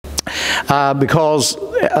because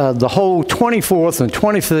the whole 24th and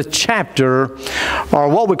 25th chapter are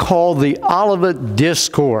what we call the Olivet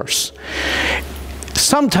Discourse.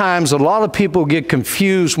 Sometimes a lot of people get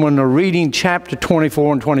confused when they're reading chapter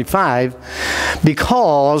 24 and 25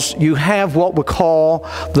 because you have what we call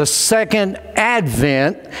the second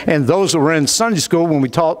advent. And those that were in Sunday school when we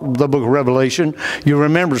taught the book of Revelation, you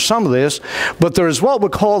remember some of this. But there's what we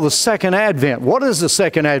call the second advent. What is the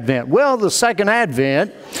second advent? Well, the second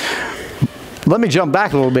advent, let me jump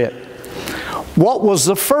back a little bit. What was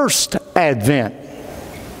the first advent?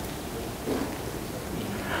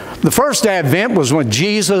 The first advent was when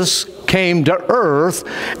Jesus came to earth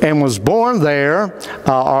and was born there,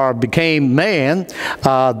 or became man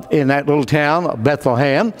in that little town of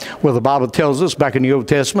Bethlehem, where the Bible tells us back in the Old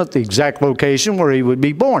Testament the exact location where he would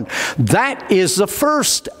be born. That is the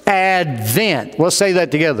first advent. Let's say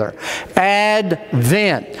that together.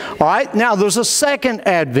 Advent. All right, now there's a second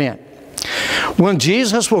advent when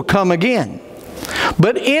Jesus will come again.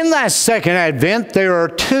 But in that second advent, there are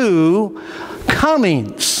two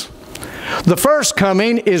comings. The first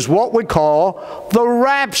coming is what we call the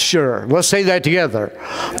rapture. Let's say that together.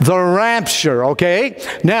 The rapture, okay?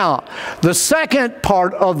 Now, the second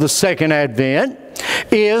part of the second advent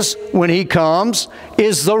is, when he comes,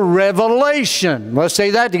 is the revelation. Let's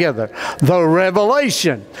say that together. The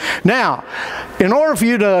revelation. Now, in order for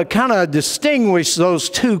you to kind of distinguish those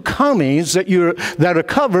two comings that are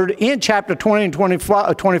covered in chapter 20 and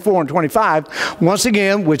 24 and 25, once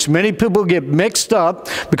again, which many people get mixed up,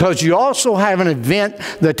 because you also have an event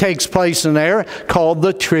that takes place in there called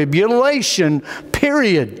the tribulation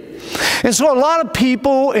period. And so a lot of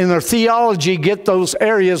people in their theology get those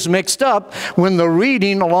areas mixed up when they're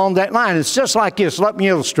reading along that line. It's just like this. Let me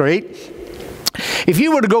illustrate. If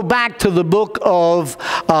you were to go back to the book of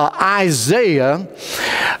Isaiah,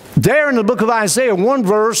 there in the book of Isaiah, one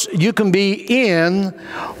verse, you can be in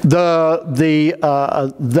the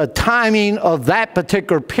timing of that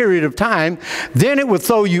particular period of time. Then it would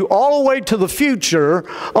throw you all the way to the future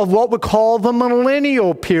of what we call the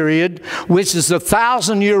millennial period, which is the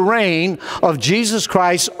 1,000-year reign of Jesus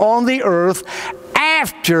Christ on the earth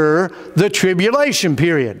after the tribulation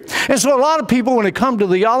period. And so a lot of people, when they come to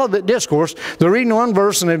the Olivet Discourse, they're reading one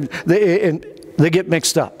verse and they get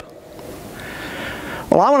mixed up.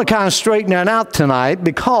 Well, I want to kind of straighten that out tonight,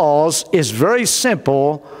 because it's very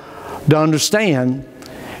simple to understand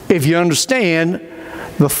if you understand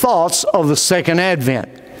the thoughts of the second advent.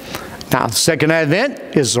 Now, the second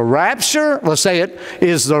advent is the rapture. Let's say it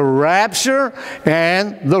is the rapture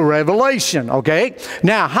and the revelation, okay?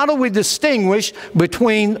 Now, how do we distinguish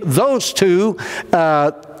between those two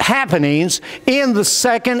happenings in the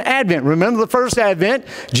second advent? Remember the first advent,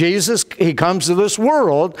 Jesus, he comes to this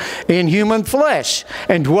world in human flesh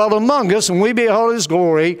and dwelt among us, and we beheld his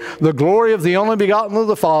glory, the glory of the only begotten of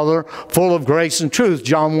the Father, full of grace and truth,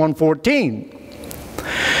 John 1:14.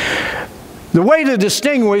 The way to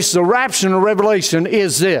distinguish the rapture and the revelation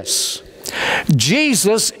is this.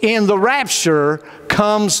 Jesus in the rapture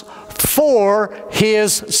comes for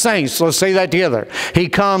his saints. Let's say that together. He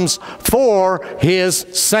comes for his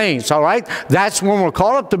saints, all right? That's when we're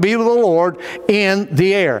called up to be with the Lord in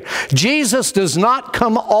the air. Jesus does not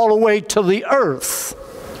come all the way to the earth.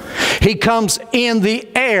 He comes in the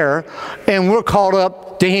air, and we're called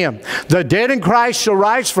up to him. The dead in Christ shall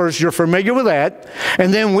rise first. You're familiar with that.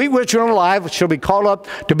 And then we which are alive shall be called up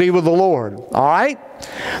to be with the Lord. All right?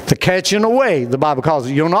 The catching away, the Bible calls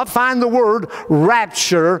it. You'll not find the word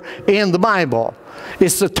rapture in the Bible.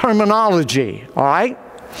 It's the terminology. All right?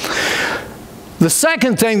 The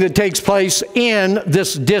second thing that takes place in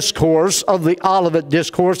this discourse of the Olivet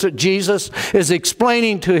Discourse that Jesus is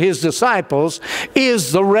explaining to his disciples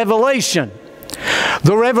is the revelation.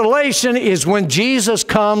 The revelation is when Jesus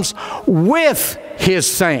comes with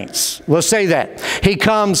his saints. Let's say that. He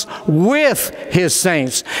comes with his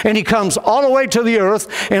saints. And he comes all the way to the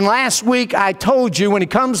earth. And last week I told you, when he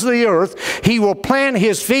comes to the earth, he will plant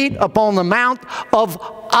his feet upon the Mount of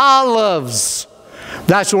Olives.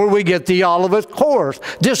 That's where we get the Olivet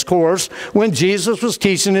Discourse, when Jesus was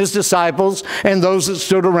teaching his disciples and those that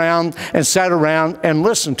stood around and sat around and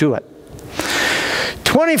listened to it.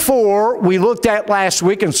 24 we looked at last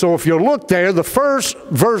week, and so if you look there, the first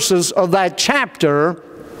verses of that chapter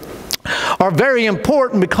are very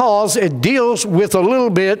important because it deals with a little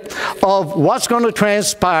bit of what's going to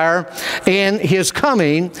transpire in his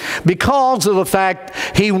coming, because of the fact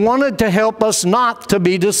he wanted to help us not to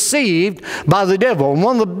be deceived by the devil. And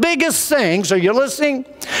one of the biggest things, are you listening?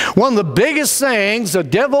 One of the biggest things the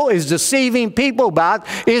devil is deceiving people about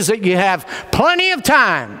is that you have plenty of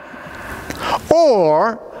time,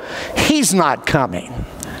 or he's not coming.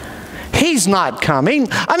 He's not coming.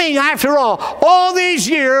 I mean, after all these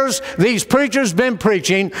years, these preachers been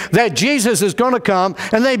preaching that Jesus is going to come,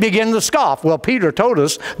 and they begin to scoff. Well, Peter told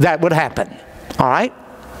us that would happen. All right?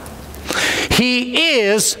 He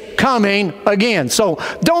is coming again. So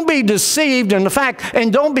don't be deceived in the fact,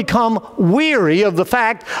 and don't become weary of the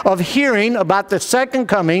fact of hearing about the second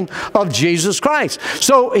coming of Jesus Christ.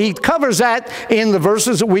 So he covers that in the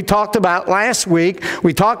verses that we talked about last week.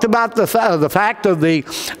 We talked about the fact of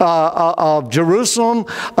of Jerusalem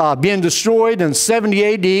being destroyed in 70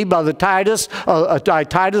 A.D. by Titus,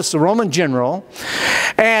 the Roman general.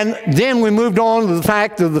 And then we moved on to the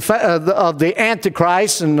fact of the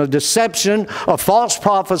Antichrist and the deception of false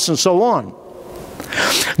prophets and so on.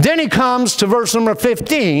 Then he comes to verse number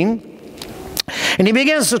 15, and he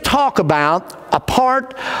begins to talk about a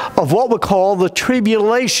part of what we call the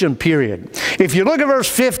tribulation period. If you look at verse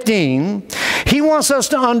 15, he wants us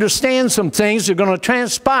to understand some things that are going to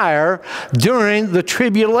transpire during the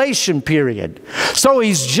tribulation period. So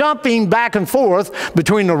he's jumping back and forth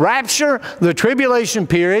between the rapture, the tribulation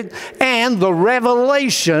period, and the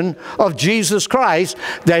revelation of Jesus Christ,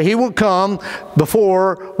 that he will come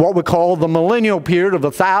before what we call the millennial period of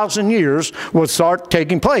 1,000 years will start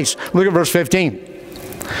taking place. Look at verse 15.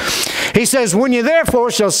 He says, when you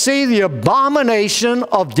therefore shall see the abomination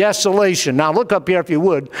of desolation. Now look up here if you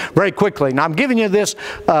would, very quickly. Now I'm giving you this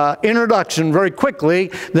introduction very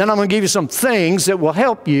quickly. Then I'm going to give you some things that will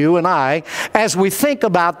help you and I as we think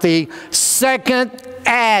about the second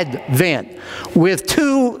advent with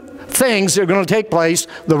two things that are going to take place,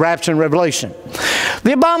 the rapture and revelation.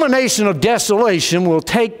 The abomination of desolation will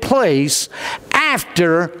take place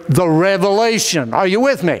after the revelation. Are you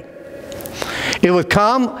with me? It would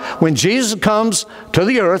come when Jesus comes to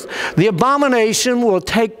the earth. The abomination will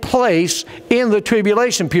take place in the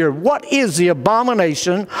tribulation period. What is the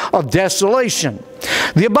abomination of desolation?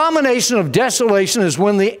 The abomination of desolation is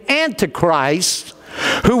when the Antichrist,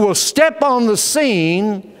 who will step on the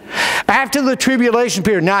scene after the tribulation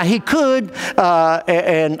period. Now he could,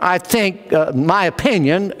 and I think my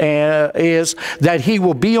opinion is that he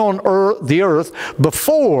will be on the earth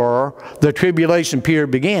before the tribulation period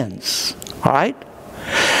begins. All right?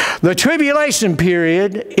 The tribulation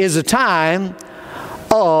period is a time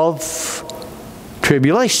of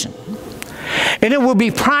tribulation. And it will be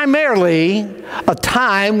primarily a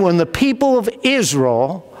time when the people of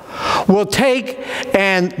Israel will take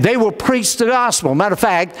and they will preach the gospel. Matter of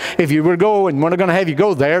fact, if you were to go, and we're going to have you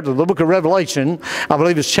go there to the book of Revelation, I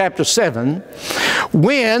believe it's chapter 7,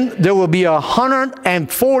 when there will be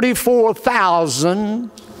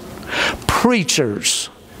 144,000 preachers.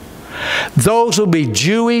 Those will be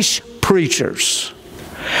Jewish preachers.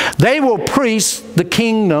 They will preach the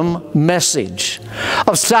kingdom message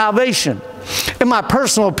of salvation. And my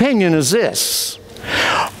personal opinion is this: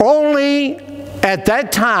 only at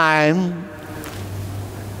that time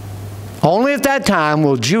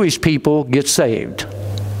will Jewish people get saved.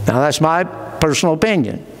 Now that's my personal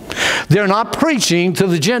opinion. They're not preaching to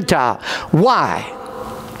the Gentile. Why?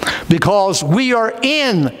 Because we are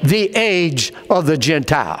in the age of the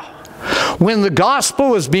Gentile, when the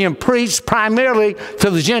gospel is being preached primarily to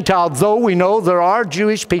the Gentile, though we know there are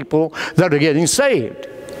Jewish people that are getting saved.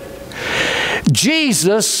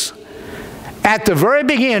 Jesus, at the very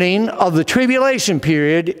beginning of the tribulation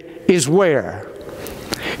period, is where?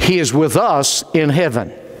 He is with us in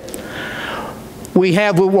heaven. We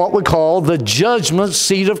have what we call the judgment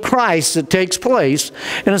seat of Christ that takes place,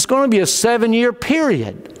 and it's going to be a 7-year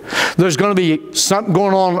period. There's going to be something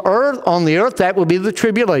going on the earth. That will be the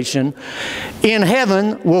tribulation. In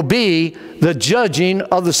heaven will be the judging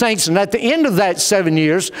of the saints. And at the end of that 7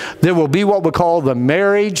 years, there will be what we call the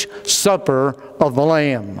marriage supper of the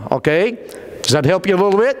Lamb. Okay? Does that help you a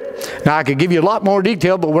little bit? Now, I could give you a lot more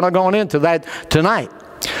detail, but we're not going into that tonight.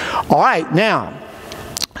 All right, now,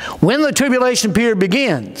 when the tribulation period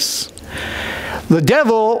begins, the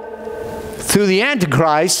devil, through the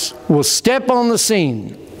Antichrist, will step on the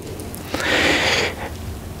scene.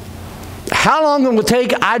 How long it will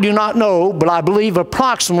take, I do not know, but I believe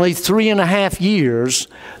approximately 3.5 years,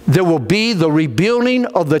 there will be the rebuilding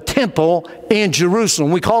of the temple in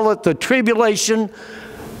Jerusalem. We call it the tribulation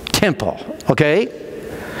temple, okay?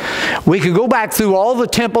 We could go back through all the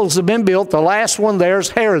temples that have been built. The last one there is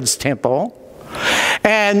Herod's temple,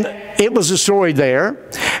 and it was destroyed there.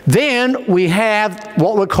 Then we have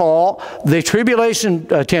what we call the tribulation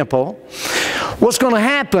temple. What's going to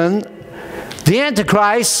happen, the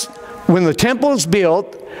Antichrist, when the temple is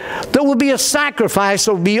built, there will be a sacrifice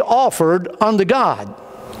that will be offered unto God.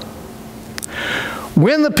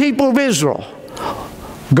 When the people of Israel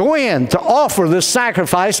go in to offer this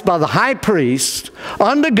sacrifice by the high priest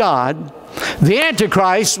unto God, the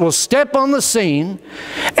Antichrist will step on the scene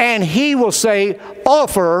and he will say,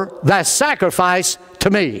 offer that sacrifice to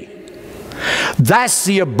me. That's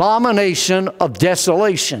the abomination of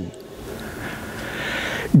desolation.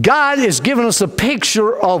 God is giving us a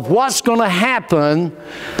picture of what's going to happen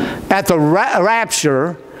at the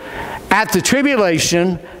rapture, at the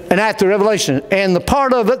tribulation, and at the revelation. And the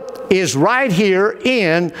part of it is right here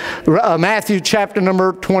in Matthew chapter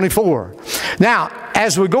number 24. Now,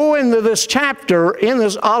 as we go into this chapter, in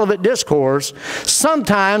this Olivet Discourse,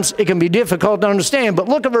 sometimes it can be difficult to understand. But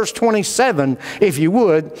look at verse 27, if you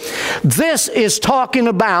would. This is talking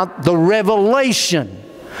about the revelation.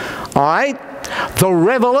 All right? The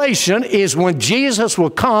revelation is when Jesus will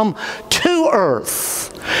come to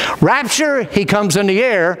earth. Rapture, he comes in the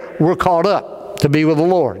air, we're caught up to be with the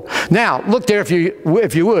Lord. Now, look there if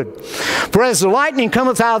you would. For as the lightning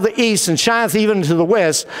cometh out of the east and shineth even to the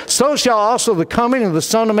west, so shall also the coming of the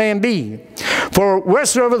Son of Man be. For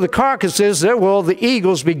wheresoever the carcass is, there will the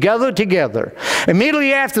eagles be gathered together.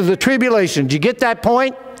 Immediately after the tribulation. Did you get that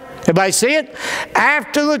point? Everybody see it?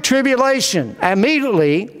 After the tribulation,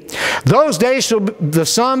 immediately, those days shall the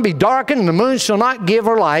sun be darkened, and the moon shall not give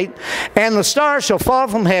her light, and the stars shall fall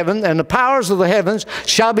from heaven, and the powers of the heavens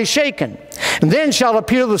shall be shaken. And then shall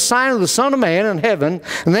appear the sign of the Son of Man in heaven,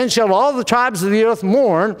 and then shall all the tribes of the earth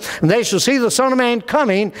mourn, and they shall see the Son of Man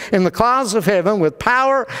coming in the clouds of heaven with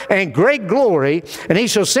power and great glory, and he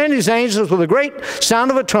shall send his angels with a great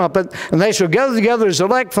sound of a trumpet, and they shall gather together his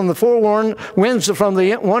elect from the four winds, from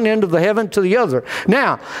the one end of the heaven to the other.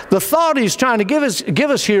 Now, the thought he's trying to give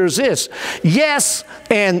us here is this. Yes,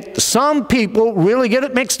 and some people really get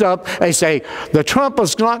it mixed up. They say the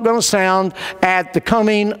trumpet's not going to sound at the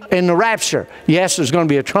coming in the rapture. Yes, there's going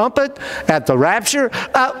to be a trumpet at the rapture.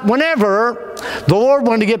 Whenever the Lord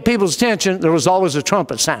wanted to get people's attention, there was always a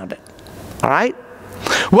trumpet sounded. All right?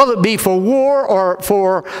 Whether it be for war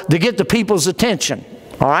or to get the people's attention.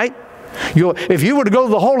 All right? If you were to go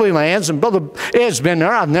to the Holy Lands, and Brother Ed's been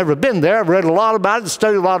there, I've never been there, I've read a lot about it,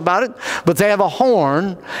 studied a lot about it, but they have a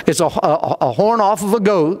horn. It's a horn off of a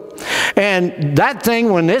goat, and that thing,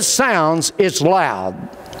 when it sounds, it's loud.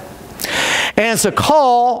 And it's a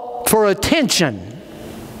call for attention.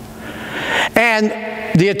 And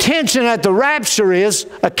the attention at the rapture is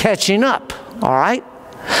a catching up, all right?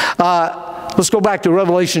 Let's go back to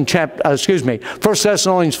Revelation chapter, 1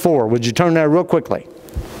 Thessalonians 4. Would you turn there real quickly?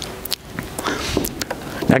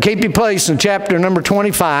 Now keep your place in chapter number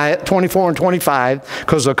 24 and 25,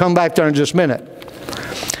 because I'll come back there in just a minute.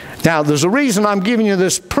 Now there's a reason I'm giving you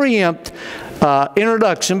this preempt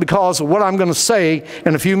introduction, because of what I'm going to say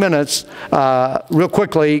in a few minutes real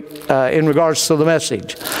quickly in regards to the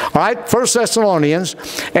message. All right, 1 Thessalonians,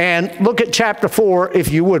 and look at chapter 4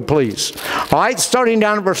 if you would please. All right, starting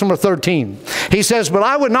down at verse number 13. He says, but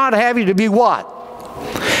I would not have you to be what?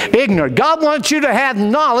 Ignorant. God wants you to have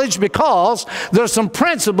knowledge, because there's some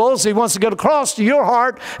principles he wants to get across to your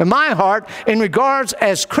heart and my heart in regards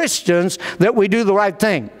as Christians that we do the right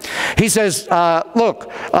thing. He says,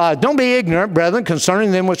 look, don't be ignorant, brethren,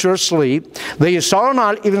 concerning them which are asleep, that ye sorrow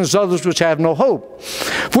not, even as others which have no hope.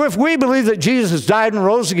 For if we believe that Jesus died and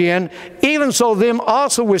rose again, even so them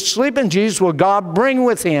also which sleep in Jesus will God bring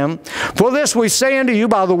with him. For this we say unto you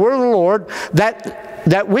by the word of the Lord,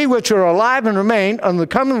 that we which are alive and remain unto the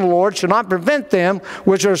coming of the Lord shall not prevent them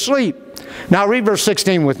which are asleep. Now read verse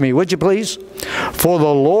 16 with me, would you please? For the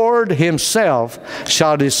Lord himself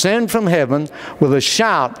shall descend from heaven with a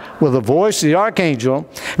shout, with the voice of the archangel,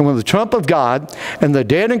 and with the trump of God, and the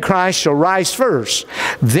dead in Christ shall rise first.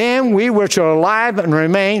 Then we which are alive and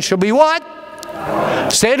remain shall be what?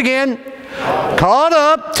 Say it again. Caught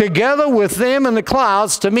up together with them in the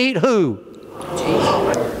clouds to meet who?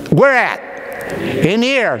 Where at? In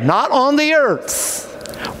the air, not on the earth.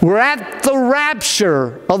 We're at the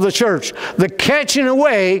rapture of the church, the catching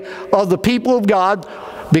away of the people of God,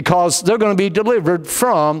 because they're going to be delivered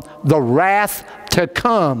from the wrath to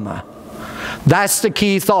come. That's the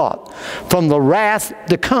key thought. From the wrath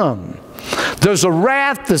to come. There's a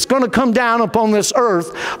wrath that's going to come down upon this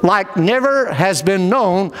earth like never has been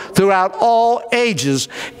known throughout all ages.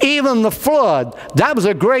 Even the flood, that was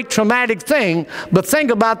a great traumatic thing, but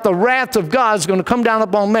think about the wrath of God is going to come down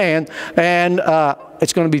upon man, and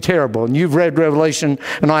it's going to be terrible. And you've read Revelation,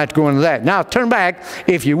 and I have to go into that. Now turn back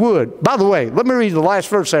if you would. By the way, let me read the last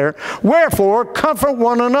verse there. Wherefore comfort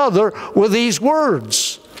one another with these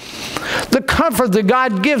words. The comfort that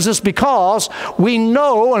God gives us, because we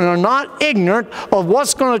know and are not ignorant of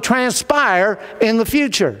what's going to transpire in the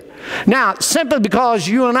future. Now, simply because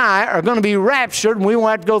you and I are going to be raptured and we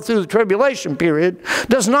won't have to go through the tribulation period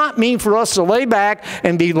does not mean for us to lay back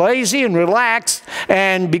and be lazy and relaxed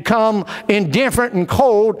and become indifferent and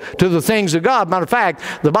cold to the things of God. Matter of fact,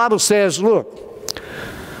 the Bible says, look,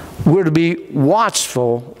 we're to be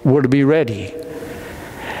watchful, we're to be ready.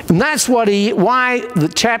 And that's why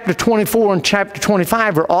the chapter 24 and chapter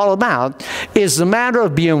 25 are all about, is the matter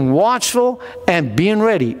of being watchful and being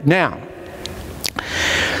ready. Now,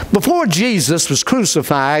 before Jesus was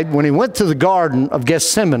crucified, when he went to the Garden of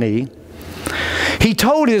Gethsemane, he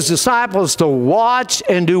told his disciples to watch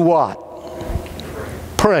and do what?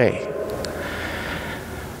 Pray.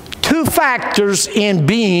 Two factors in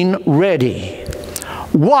being ready: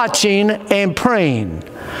 watching and praying.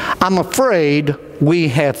 I'm afraid we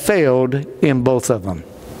have failed in both of them.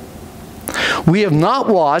 We have not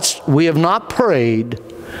watched, we have not prayed,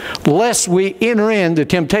 lest we enter into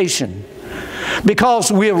temptation,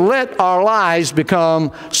 because we have let our lives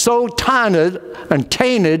become so tainted and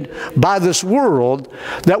tainted by this world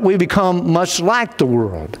that we become much like the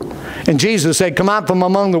world. And Jesus said, come out from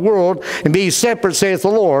among the world and be separate, saith the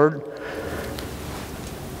Lord.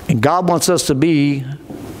 And God wants us to be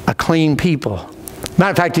a clean people.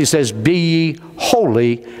 Matter of fact, he says, be ye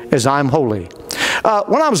holy as I'm holy.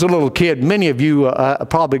 When I was a little kid, many of you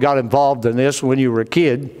probably got involved in this when you were a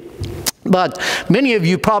kid. But many of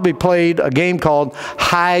you probably played a game called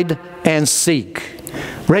hide and seek.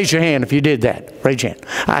 Raise your hand if you did that. Raise your hand.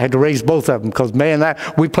 I had to raise both of them because, man,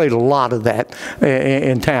 we played a lot of that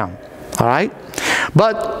in town. All right?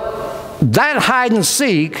 But that hide and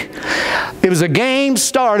seek, it was a game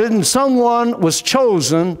started and someone was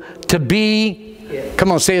chosen to be,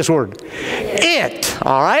 come on, say this word, it,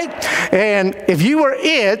 all right? And if you were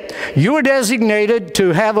it, you were designated to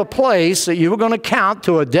have a place that you were going to count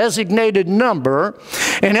to a designated number,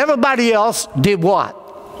 and everybody else did what?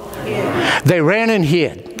 They ran and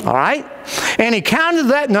hid, all right? And he counted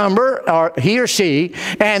that number, or he or she,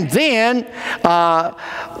 and then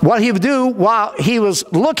what he would do while he was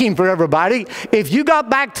looking for everybody, if you got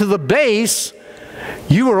back to the base,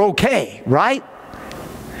 you were okay, right?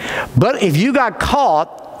 But if you got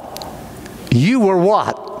caught, you were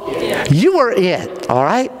what? You were it, all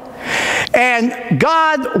right? And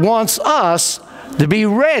God wants us to be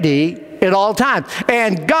ready at all times.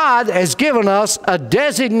 And God has given us a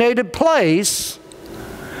designated place,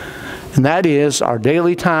 and that is our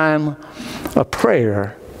daily time of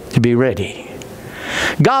prayer to be ready.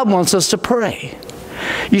 God wants us to pray.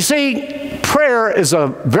 You see, prayer is a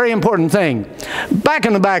very important thing. Back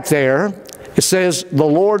in the back there, it says the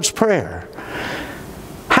Lord's Prayer.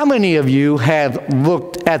 How many of you have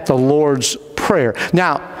looked at the Lord's Prayer?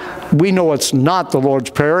 Now, we know it's not the Lord's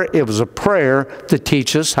Prayer. It was a prayer to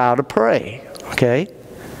teach us how to pray, okay?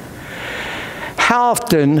 How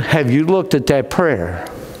often have you looked at that prayer?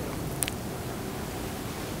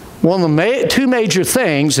 One of the two major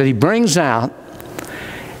things that he brings out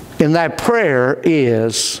in that prayer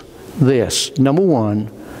is this. Number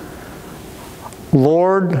one,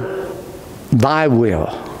 Lord, thy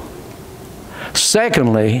will.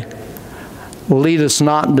 Secondly, lead us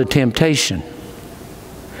not into temptation.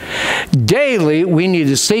 Daily, we need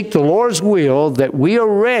to seek the Lord's will, that we are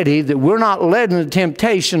ready, that we're not led into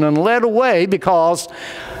temptation and led away, because,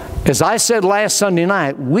 as I said last Sunday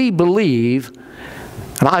night, we believe,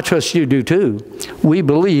 and I trust you do too, we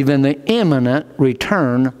believe in the imminent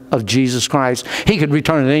return of Jesus Christ. He could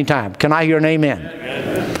return at any time. Can I hear an amen?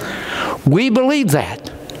 Amen. We believe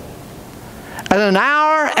that. At an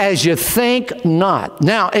hour as you think not.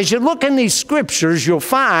 Now, as you look in these scriptures, you'll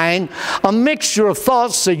find a mixture of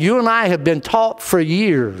thoughts that you and I have been taught for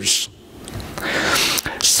years.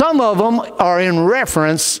 Some of them are in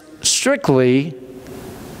reference strictly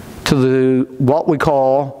to what we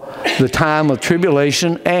call the time of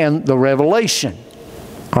tribulation and the revelation.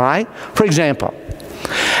 All right? For example,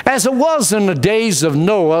 as it was in the days of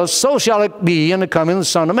Noah, so shall it be in the coming of the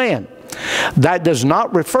Son of Man. That does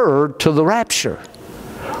not refer to the rapture.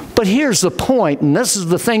 But here's the point, and this is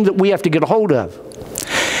the thing that we have to get a hold of.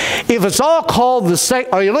 If it's all called the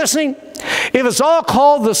second, are you listening? If it's all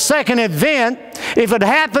called the second event, if it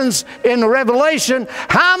happens in the Revelation,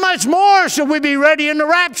 how much more should we be ready in the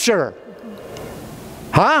rapture?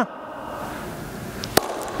 Huh?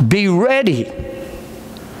 Be ready.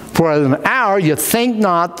 For an hour you think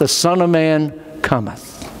not, the Son of Man cometh.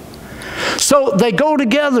 So they go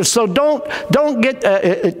together. So don't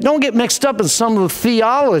get mixed up in some of the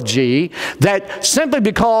theology that simply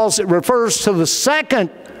because it refers to the second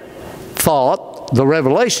thought, the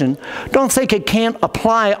revelation, don't think it can't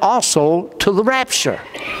apply also to the rapture.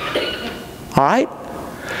 All right?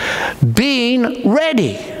 Being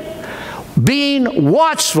ready. being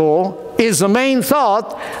watchful is the main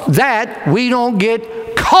thought, that we don't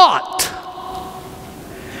get caught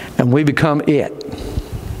and we become it.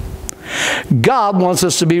 God wants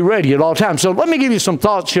us to be ready at all times. So let me give you some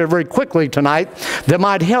thoughts here very quickly tonight that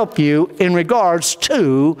might help you in regards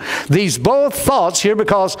to these both thoughts here,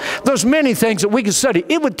 because there's many things that we can study.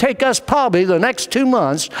 It would take us probably the next 2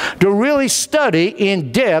 months to really study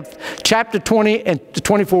in depth chapter 20 and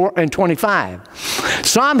 24 and 25.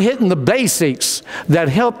 So I'm hitting the basics that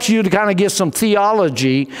helps you to kind of get some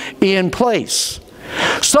theology in place.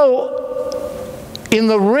 So in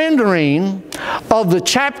the rendering of the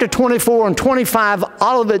chapter 24 and 25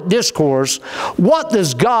 Olivet Discourse, what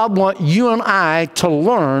does God want you and I to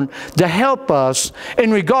learn to help us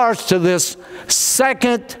in regards to this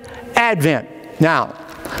second advent? Now,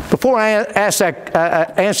 before I answer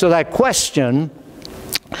that question,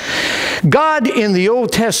 God in the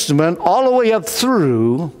Old Testament, all the way up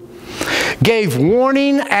through, gave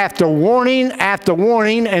warning after warning after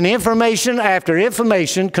warning and information after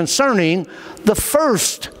information concerning the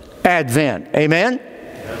first advent. Amen?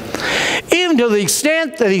 Even to the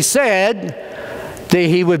extent that he said that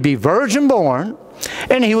he would be virgin born,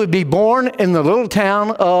 and he would be born in the little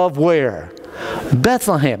town of where?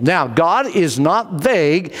 Bethlehem. Now, God is not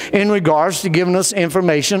vague in regards to giving us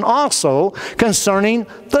information also concerning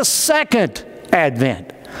the second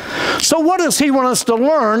advent. So what does he want us to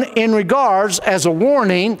learn in regards as a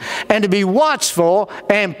warning, and to be watchful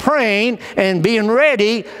and praying and being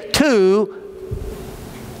ready for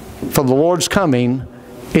the Lord's coming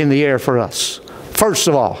in the air for us? First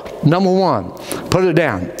of all, number one, put it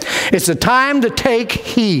down. It's a time to take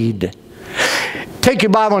heed. Take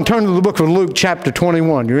your Bible and turn to the book of Luke chapter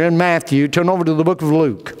 21. You're in Matthew. Turn over to the book of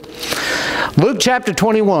Luke. Luke chapter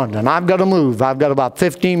 21, and I've got to move. I've got about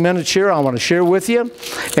 15 minutes here I want to share with you,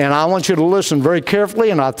 and I want you to listen very carefully,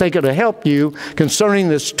 and I think it'll help you concerning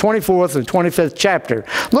this 24th and 25th chapter.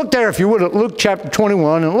 Look there, if you would, at Luke chapter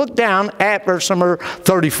 21, and look down at verse number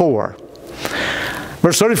 34.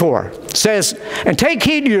 Verse 34 says, "And take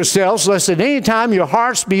heed to yourselves, lest at any time your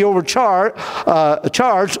hearts be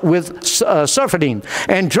charged with surfeiting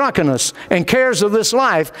and drunkenness and cares of this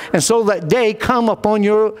life, and so that day come upon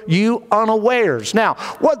you unawares." Now,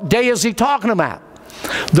 what day is he talking about?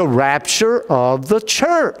 The rapture of the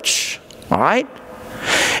church. All right?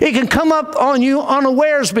 It can come up on you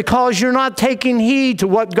unawares because you're not taking heed to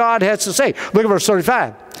what God has to say. Look at verse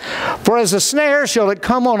 35. "For as a snare shall it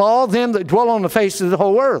come on all them that dwell on the face of the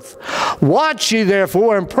whole earth. Watch ye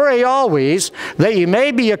therefore and pray always, that ye may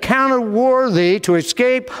be accounted worthy to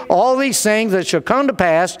escape all these things that shall come to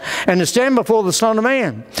pass, and to stand before the Son of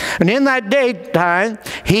Man. And in that daytime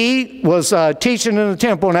he was teaching in the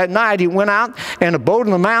temple, and at night he went out and abode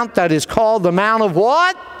on the mount that is called the Mount of"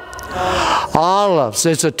 what? Olives.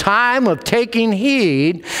 It's a time of taking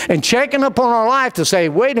heed and checking upon our life to say,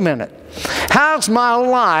 wait a minute, how's my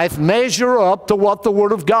life measure up to what the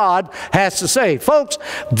Word of God has to say? Folks,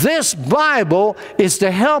 this Bible is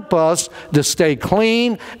to help us to stay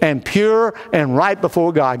clean and pure and right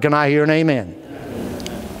before God. Can I hear an amen?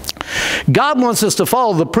 God wants us to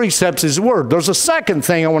follow the precepts of His Word. There's a second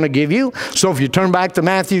thing I want to give you. So if you turn back to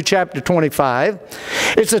Matthew chapter 25,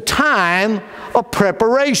 it's a time of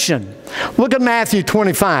preparation. Look at Matthew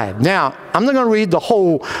 25. Now, I'm not going to read the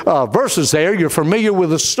whole verses there. You're familiar with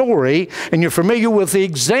the story, and you're familiar with the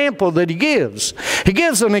example that he gives. He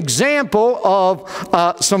gives an example of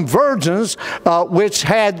some virgins which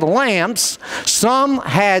had lamps. Some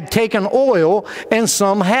had taken oil, and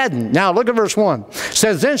some hadn't. Now, look at verse 1. It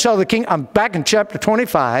says, "Then shall the king," I'm back in chapter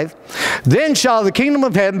 25, "Then shall the kingdom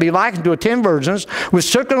of heaven be likened to 10 virgins,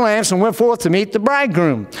 which took their lamps and went forth to meet the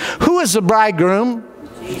bridegroom." Who is the bridegroom?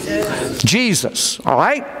 Jesus. Jesus. All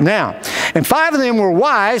right? Now, and 5 of them were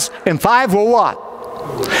wise, and 5 were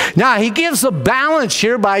what? Now, he gives a balance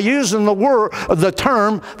here by using the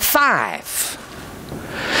term 5.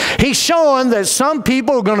 He's showing that some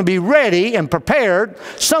people are going to be ready and prepared.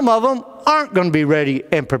 Some of them aren't going to be ready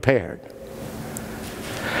and prepared.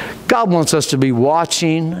 God wants us to be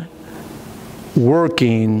watching,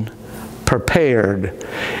 working, prepared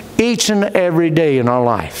each and every day in our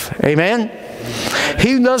life. Amen?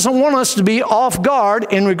 He doesn't want us to be off guard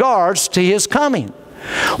in regards to His coming.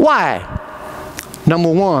 Why? Number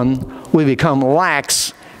one, we become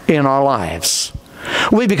lax in our lives.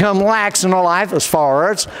 We become lax in our life as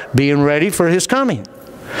far as being ready for His coming.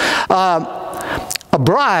 A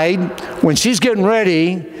bride, when she's getting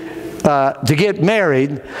ready to get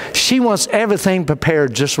married, she wants everything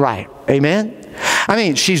prepared just right. Amen? I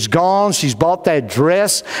mean, she's gone. She's bought that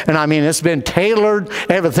dress. And I mean, it's been tailored.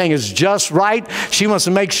 Everything is just right. She wants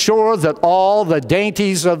to make sure that all the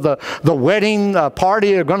dainties of the wedding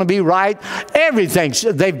party are going to be right. Everything.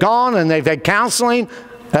 They've gone and they've had counseling.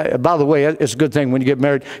 By the way, it's a good thing when you get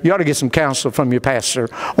married, you ought to get some counsel from your pastor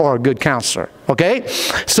or a good counselor, okay?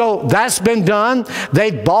 So that's been done.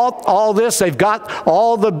 They've bought all this. They've got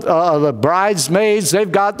all the bridesmaids. They've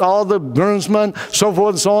got all the groomsmen, so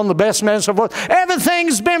forth and so on, the best man, so forth.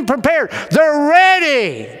 Everything's been prepared. They're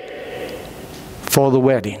ready for the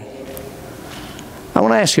wedding. I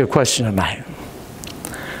want to ask you a question tonight.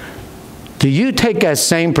 Do you take that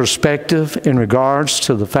same perspective in regards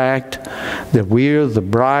to the fact that we're the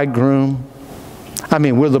bridegroom? I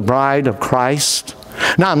mean, we're the bride of Christ.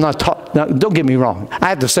 Now, I'm not talking, don't get me wrong. I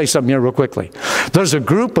have to say something here real quickly. There's a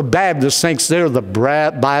group of Baptists thinks they're the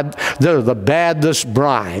Baptist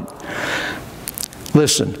bride.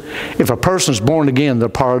 Listen, if a person's born again, they're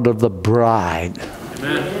part of the bride.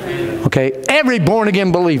 Amen. Okay? Every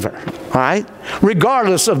born-again believer. All right?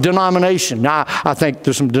 Regardless of denomination. Now, I think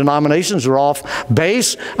there's some denominations that are off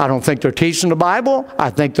base. I don't think they're teaching the Bible. I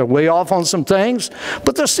think they're way off on some things.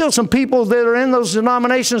 But there's still some people that are in those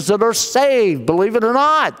denominations that are saved, believe it or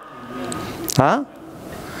not. Huh?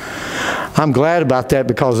 I'm glad about that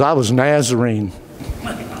because I was Nazarene.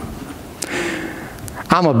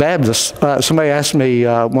 I'm a Baptist. Somebody asked me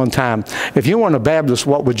one time, if you weren't a Baptist,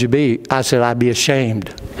 what would you be? I said, I'd be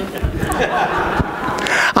ashamed.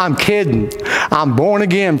 I'm kidding. I'm born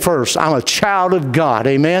again first. I'm a child of God.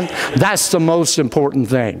 Amen? That's the most important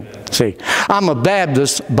thing. See, I'm a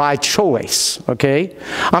Baptist by choice. Okay?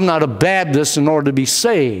 I'm not a Baptist in order to be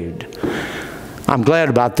saved. I'm glad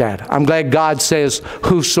about that. I'm glad God says,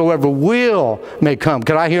 whosoever will may come.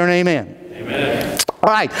 Can I hear an amen? Amen.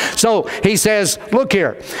 All right. So he says, look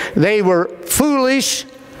here. They were foolish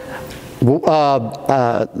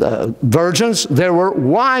virgins. There were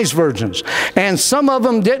wise virgins. And some of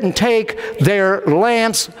them didn't take their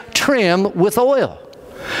lamps trimmed with oil.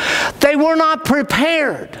 They were not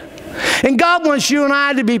prepared. And God wants you and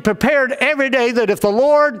I to be prepared every day that if the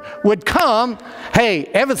Lord would come, hey,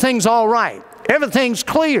 everything's all right. Everything's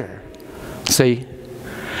clear. See?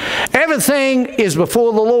 Everything is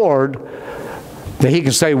before the Lord that He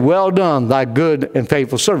can say, well done, thy good and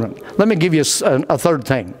faithful servant. Let me give you a third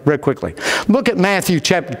thing very quickly. Look at Matthew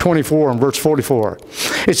chapter 24 and verse 44.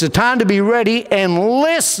 It's a time to be ready and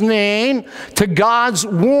listening to God's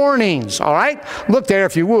warnings. All right? Look there,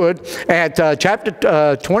 if you would, at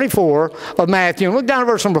chapter 24 of Matthew. And look down at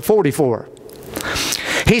verse number 44.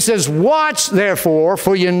 He says, watch therefore,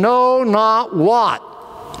 for you know not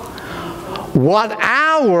what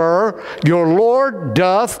hour your Lord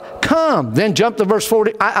doth come. Then jump to verse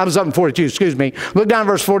 40. I was up in 42, excuse me. Look down at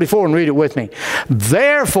verse 44 and read it with me.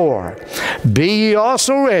 Therefore, be ye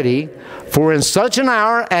also ready, for in such an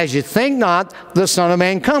hour as you think not, the Son of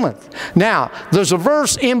Man cometh. Now, there's a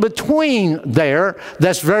verse in between there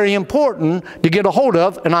that's very important to get a hold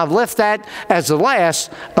of, and I've left that as the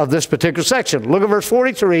last of this particular section. Look at verse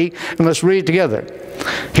 43, and let's read it together.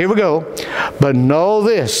 Here we go. But know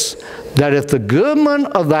this, that if the goodman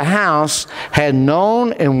of the house had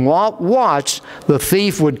known and watched the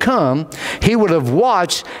thief would come, he would have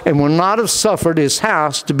watched and would not have suffered his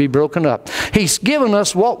house to be broken up. He's given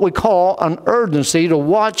us what we call an urgency to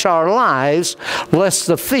watch our lives, lest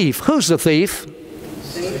the thief, who's the thief?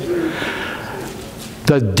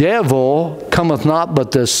 The devil cometh not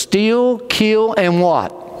but to steal, kill, and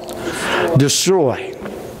what? Destroy.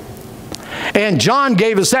 And John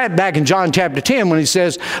gave us that back in John chapter 10 when he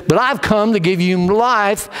says, but I've come to give you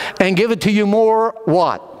life and give it to you more,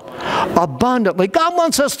 what? Abundantly. God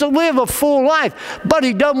wants us to live a full life, but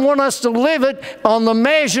He doesn't want us to live it on the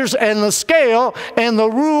measures and the scale and the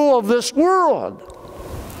rule of this world.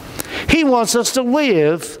 He wants us to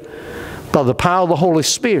live by the power of the Holy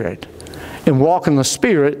Spirit and walk in the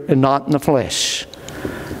Spirit and not in the flesh.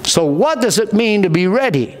 So what does it mean to be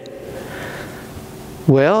ready?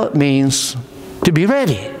 Well, it means to be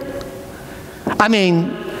ready. I mean,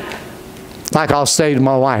 like I'll say to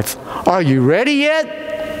my wife, are you ready yet?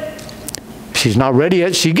 She's not ready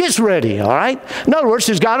yet. She gets ready, all right? In other words,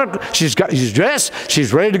 she's dressed,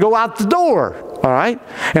 she's ready to go out the door, all right?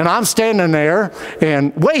 And I'm standing there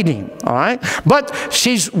and waiting, all right? But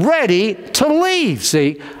she's ready to leave,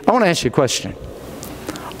 see? I want to ask you a question.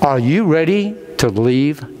 Are you ready to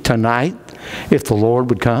leave tonight if the Lord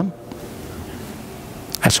would come?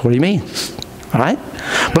 That's what He means. All right?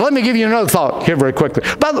 But let me give you another thought here very quickly.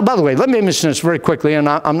 By the way, let me mention this very quickly, and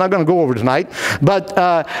I'm not going to go over tonight. But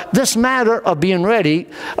this matter of being ready,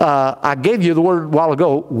 I gave you the word a while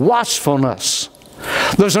ago, watchfulness.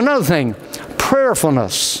 There's another thing,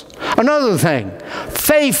 prayerfulness. Another thing,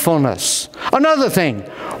 faithfulness. Another thing,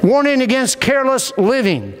 warning against careless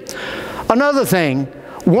living. Another thing,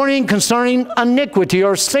 warning concerning iniquity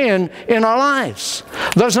or sin in our lives.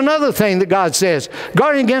 There's another thing that God says,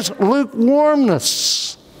 guarding against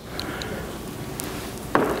lukewarmness.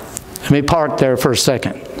 Let me park there for a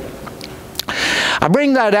second. I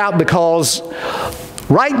bring that out because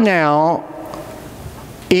right now,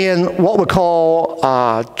 in what we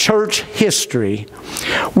call church history,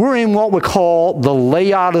 we're in what we call the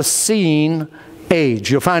Laodicean age.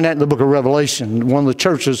 You'll find that in the book of Revelation, one of the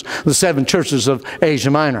churches, the 7 churches of Asia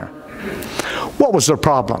Minor. What was their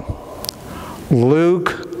problem?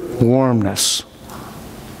 Lukewarmness.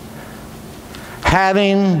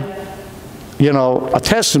 Having, a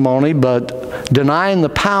testimony, but denying the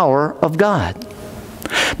power of God.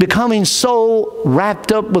 Becoming so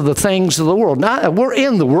wrapped up with the things of the world. Now, we're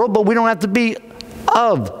in the world, but we don't have to be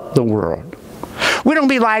of the world. We don't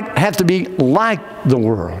have to be like the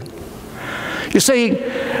world. You see,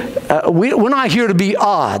 we're not here to be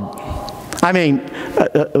odd. I mean,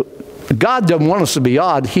 God doesn't want us to be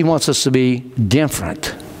odd. He wants us to be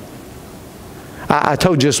different. I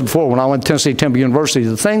told you this before when I went to Tennessee Temple University.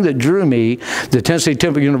 The thing that drew me to Tennessee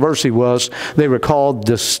Temple University was they were called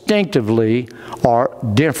distinctively or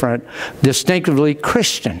different, distinctively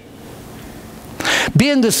Christian.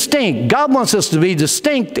 Being distinct. God wants us to be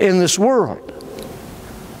distinct in this world.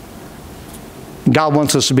 God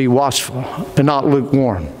wants us to be watchful and not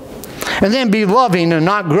lukewarm. And then be loving and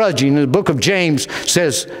not grudging. The book of James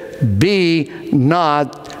says, Be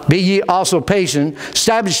ye also patient,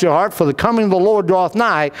 establish your heart, for the coming of the Lord draweth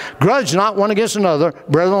nigh. Grudge not one against another,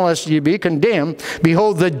 brethren, lest ye be condemned.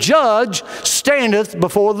 Behold, the judge standeth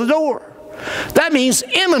before the door. That means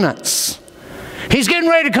imminence. He's getting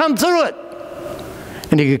ready to come through it.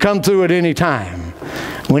 And he could come through at any time.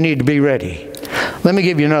 We need to be ready. Let me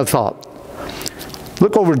give you another thought.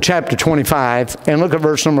 Look over to chapter 25 and look at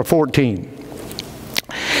verse number 14.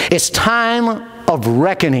 It's time of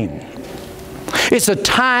reckoning. It's a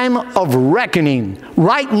time of reckoning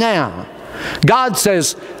right now. God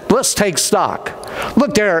says, let's take stock.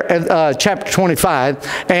 Look there at chapter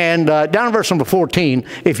 25 and down in verse number 14,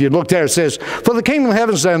 if you look there, it says, For the kingdom of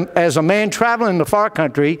heaven is as a man traveling in the far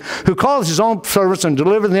country, who calls his own servants and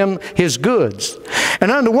delivers them his goods. And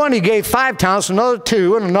unto one he gave 5 talents, another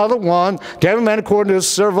 2, and another 1, to every man according to his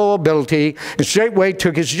several ability, and straightway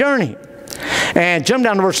took his journey. And jump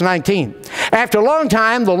down to verse 19. After a long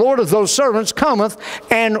time, the Lord of those servants cometh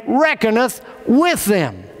and reckoneth with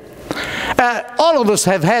them. All of us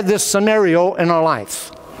have had this scenario in our life.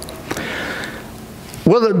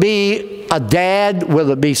 Whether it be a dad,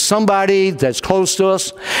 whether it be somebody that's close to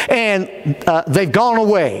us, and they've gone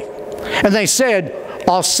away. And they said,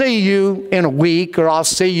 I'll see you in a week, or I'll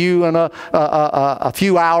see you in a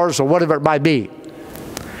few hours, or whatever it might be.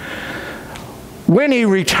 When he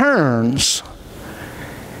returns,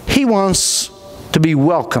 he wants to be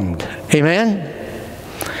welcomed. Amen?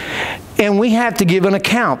 And we have to give an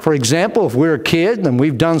account. For example, if we're a kid and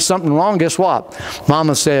we've done something wrong, guess what?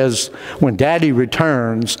 Mama says, when Daddy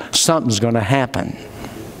returns, something's going to happen.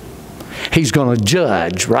 He's going to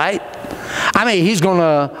judge, right? I mean, he's going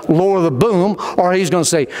to lower the boom, or he's going to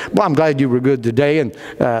say, well, I'm glad you were good today, and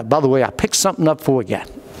by the way, I picked something up for you.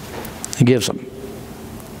 He gives them.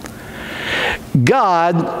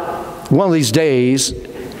 God, one of these days,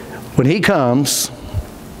 when he comes,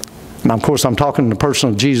 and of course I'm talking in the person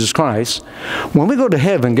of Jesus Christ, when we go to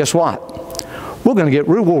heaven, guess what? We're going to get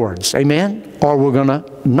rewards, amen? Or we're going to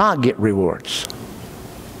not get rewards.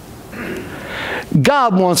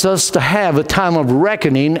 God wants us to have a time of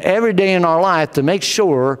reckoning every day in our life to make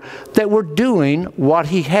sure that we're doing what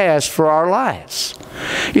he has for our lives.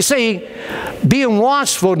 You see, being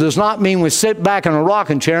watchful does not mean we sit back in a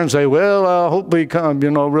rocking chair and say, well, I hope we come,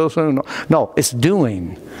 real soon. No, it's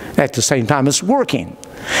doing at the same time. It's working.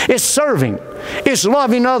 It's serving. It's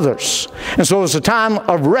loving others. And so it's a time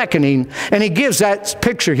of reckoning. And he gives that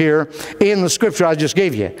picture here in the scripture I just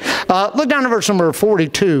gave you. Look down to verse number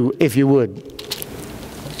 42, if you would.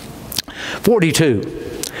 42.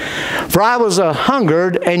 For I was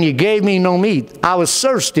hungered, and you gave me no meat. I was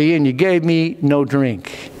thirsty, and you gave me no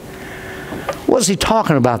drink. What is he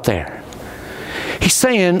talking about there? He's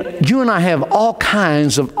saying, you and I have all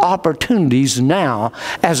kinds of opportunities now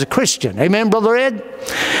as a Christian. Amen, Brother Ed?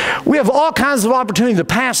 We have all kinds of opportunities to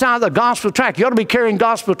pass out the gospel tract. You ought to be carrying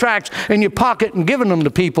gospel tracts in your pocket and giving them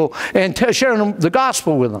to people and sharing the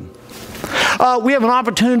gospel with them. We have an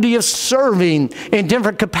opportunity of serving in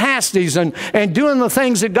different capacities and doing the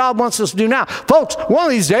things that God wants us to do now. Folks, one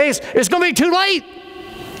of these days, it's going to be too late.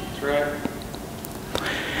 That's right.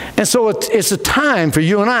 And so it's a time for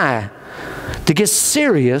you and I to get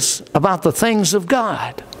serious about the things of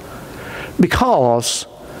God, because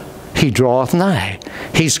He draweth nigh.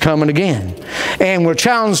 He's coming again. And we're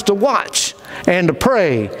challenged to watch and to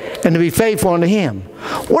pray and to be faithful unto Him.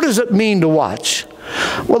 What does it mean to watch?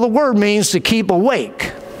 Well, the word means to keep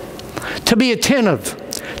awake, to be attentive,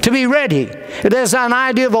 to be ready. It has an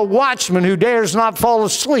idea of a watchman who dares not fall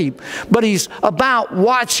asleep, but he's about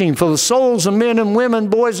watching for the souls of men and women,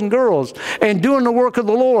 boys and girls, and doing the work of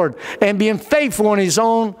the Lord and being faithful in his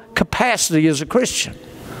own capacity as a Christian.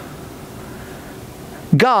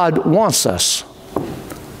 God wants us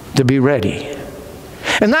to be ready.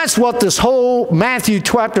 And that's what this whole Matthew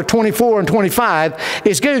chapter 24 and 25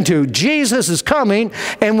 is getting to. Jesus is coming,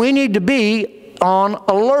 and we need to be on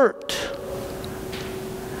alert.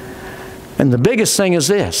 And the biggest thing is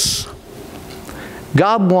this.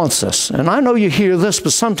 God wants us, and I know you hear this,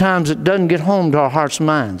 but sometimes it doesn't get home to our hearts and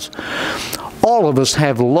minds. All of us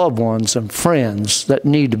have loved ones and friends that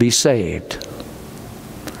need to be saved.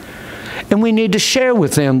 And we need to share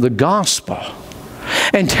with them the gospel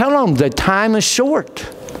and tell them that time is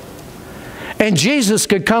short and Jesus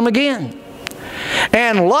could come again.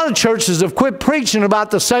 And a lot of churches have quit preaching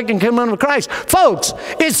about the second coming of Christ. Folks,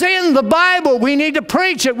 it's in the Bible. We need to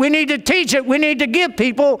preach it. We need to teach it. We need to give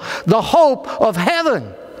people the hope of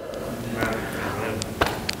heaven.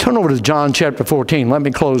 Turn over to John chapter 14. Let me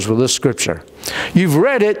close with this scripture. You've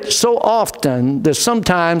read it so often that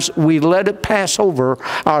sometimes we let it pass over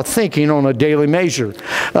our thinking on a daily measure.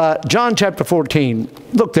 John chapter 14.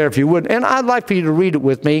 Look there if you would. And I'd like for you to read it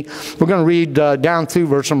with me. We're going to read down through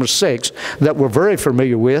verse number 6 that we're very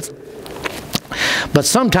familiar with. But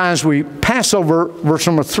sometimes we pass over verse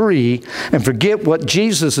number 3 and forget what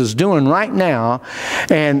Jesus is doing right now.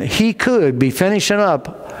 And He could be finishing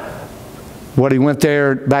up what He went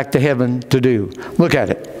there back to heaven to do. Look at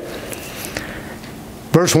it.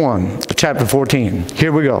 Verse 1, chapter 14.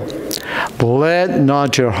 Here we go. Let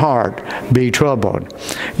not your heart be troubled.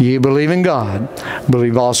 Ye believe in God,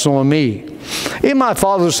 believe also in me. In my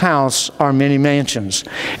Father's house are many mansions.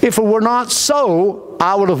 If it were not so,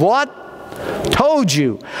 I would have what? Told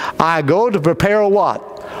you. I go to prepare a what?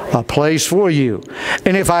 A place for you.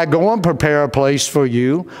 And if I go and prepare a place for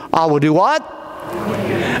you, I will do what?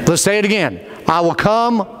 Let's say it again. I will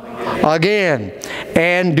come again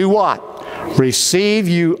and do what? Receive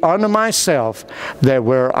you unto myself, that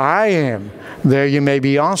where I am, there you may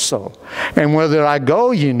be also. And whither I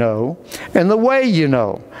go you know, and the way you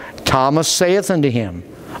know. Thomas saith unto him,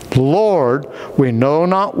 Lord, we know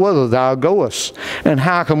not whither thou goest, and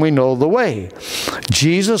how can we know the way?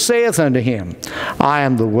 Jesus saith unto him, I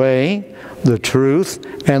am the way, the truth,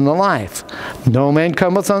 and the life. No man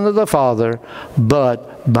cometh unto the Father but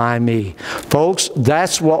by me. Folks,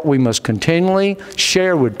 that's what we must continually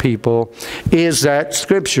share with people, is that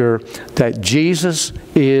scripture that Jesus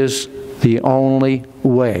is the only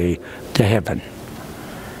way to heaven.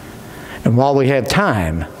 And while we have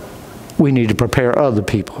time, we need to prepare other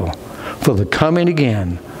people for the coming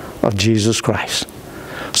again of Jesus Christ.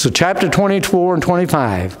 So chapter 24 and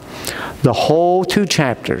 25, the whole 2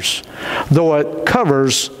 chapters, though it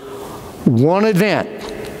covers one event,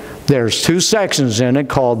 there's 2 sections in it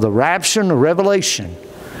called the rapture and the revelation.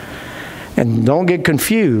 And don't get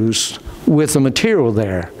confused with the material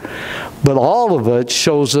there. But all of it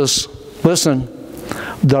shows us, listen,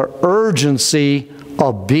 the urgency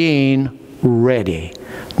of being ready.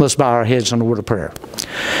 Let's bow our heads in a word of prayer.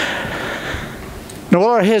 Now,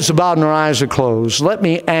 while our heads are bowed and our eyes are closed, let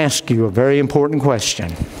me ask you a very important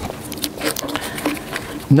question.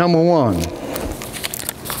 Number 1,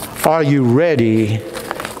 are you ready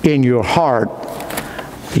in your heart?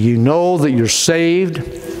 You know that you're saved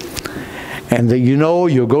and that you know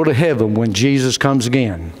you'll go to heaven when Jesus comes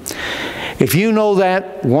again. If you know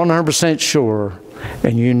that 100% sure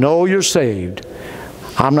and you know you're saved,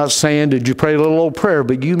 I'm not saying did you pray a little old prayer,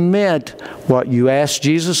 but you meant what you asked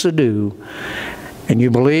Jesus to do, and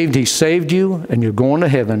you believed He saved you and you're going to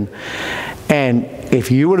heaven. And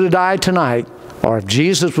if you were to die tonight, or if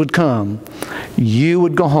Jesus would come, you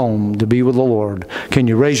would go home to be with the Lord. Can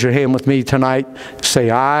you raise your hand with me tonight? Say,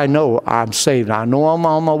 I know I'm saved. I know I'm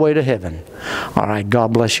on my way to heaven. All right,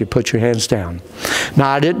 God bless you. Put your hands down. Now,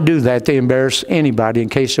 I didn't do that to embarrass anybody in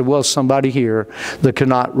case there was somebody here that could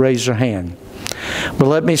not raise their hand. But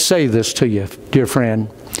let me say this to you, dear friend.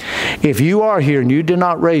 If you are here and you did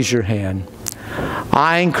not raise your hand,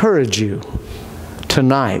 I encourage you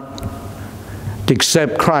tonight to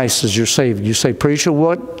accept Christ as your Savior. You say, preacher,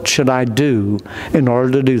 what should I do in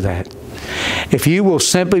order to do that? If you will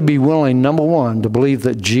simply be willing, number 1, to believe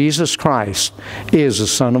that Jesus Christ is the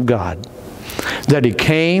Son of God, that He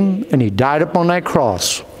came and He died upon that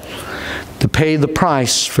cross to pay the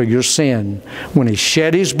price for your sin when He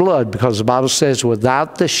shed His blood, because the Bible says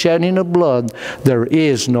without the shedding of blood there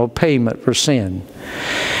is no payment for sin.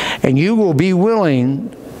 And you will be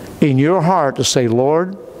willing in your heart to say,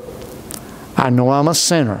 Lord, I know I'm a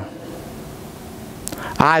sinner.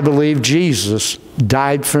 I believe Jesus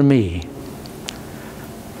died for me.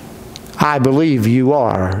 I believe you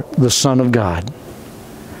are the Son of God.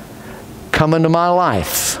 Come into my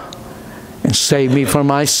life and save me from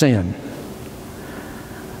my sin.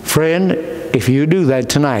 Friend, if you do that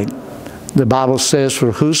tonight, the Bible says,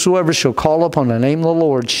 for whosoever shall call upon the name of the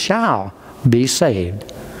Lord shall be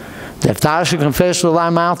saved. That if thou shalt confess with thy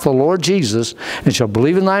mouth the Lord Jesus, and shalt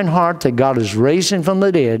believe in thine heart that God is raised him from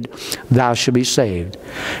the dead, thou shalt be saved.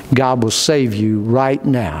 God will save you right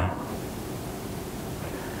now.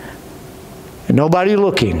 And nobody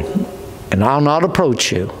looking, and I'll not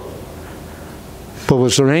approach you. But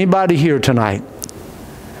was there anybody here tonight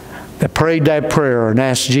that prayed that prayer and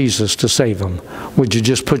asked Jesus to save them? Would you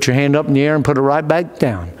just put your hand up in the air and put it right back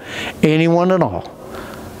down? Anyone at all?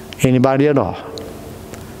 Anybody at all?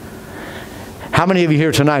 How many of you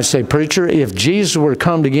here tonight say, preacher, if Jesus were to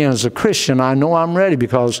come again as a Christian, I know I'm ready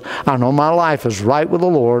because I know my life is right with the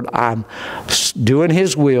Lord. I'm doing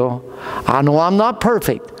His will. I know I'm not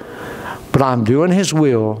perfect, but I'm doing His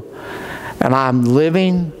will, and I'm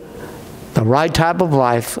living the right type of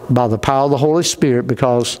life by the power of the Holy Spirit,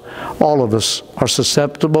 because all of us are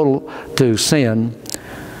susceptible to sin.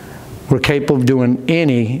 We're capable of doing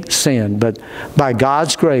any sin, but by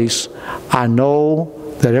God's grace, I know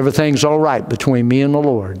that everything's all right between me and the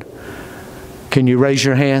Lord. Can you raise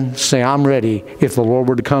your hand? Say, I'm ready if the Lord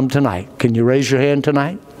were to come tonight. Can you raise your hand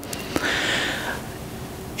tonight?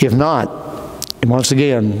 If not, and once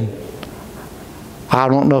again, I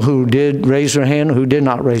don't know who did raise their hand or who did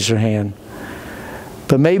not raise their hand.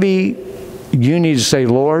 But maybe you need to say,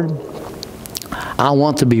 Lord, I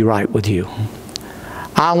want to be right with you.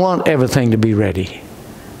 I want everything to be ready.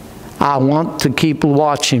 I want to keep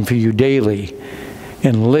watching for you daily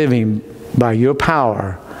and living by your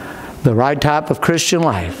power the right type of Christian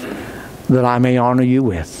life that I may honor you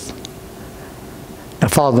with. Now,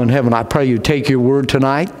 Father in heaven, I pray you take your word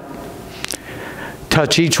tonight,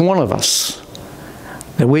 touch each one of us,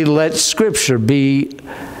 that we let Scripture be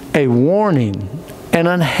a warning and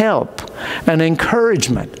a help, an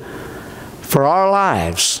encouragement for our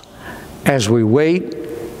lives as we wait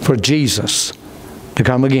for Jesus to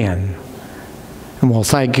come again. And we'll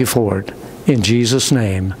thank you for it. In Jesus'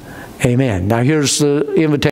 name, amen. Now here's the invitation.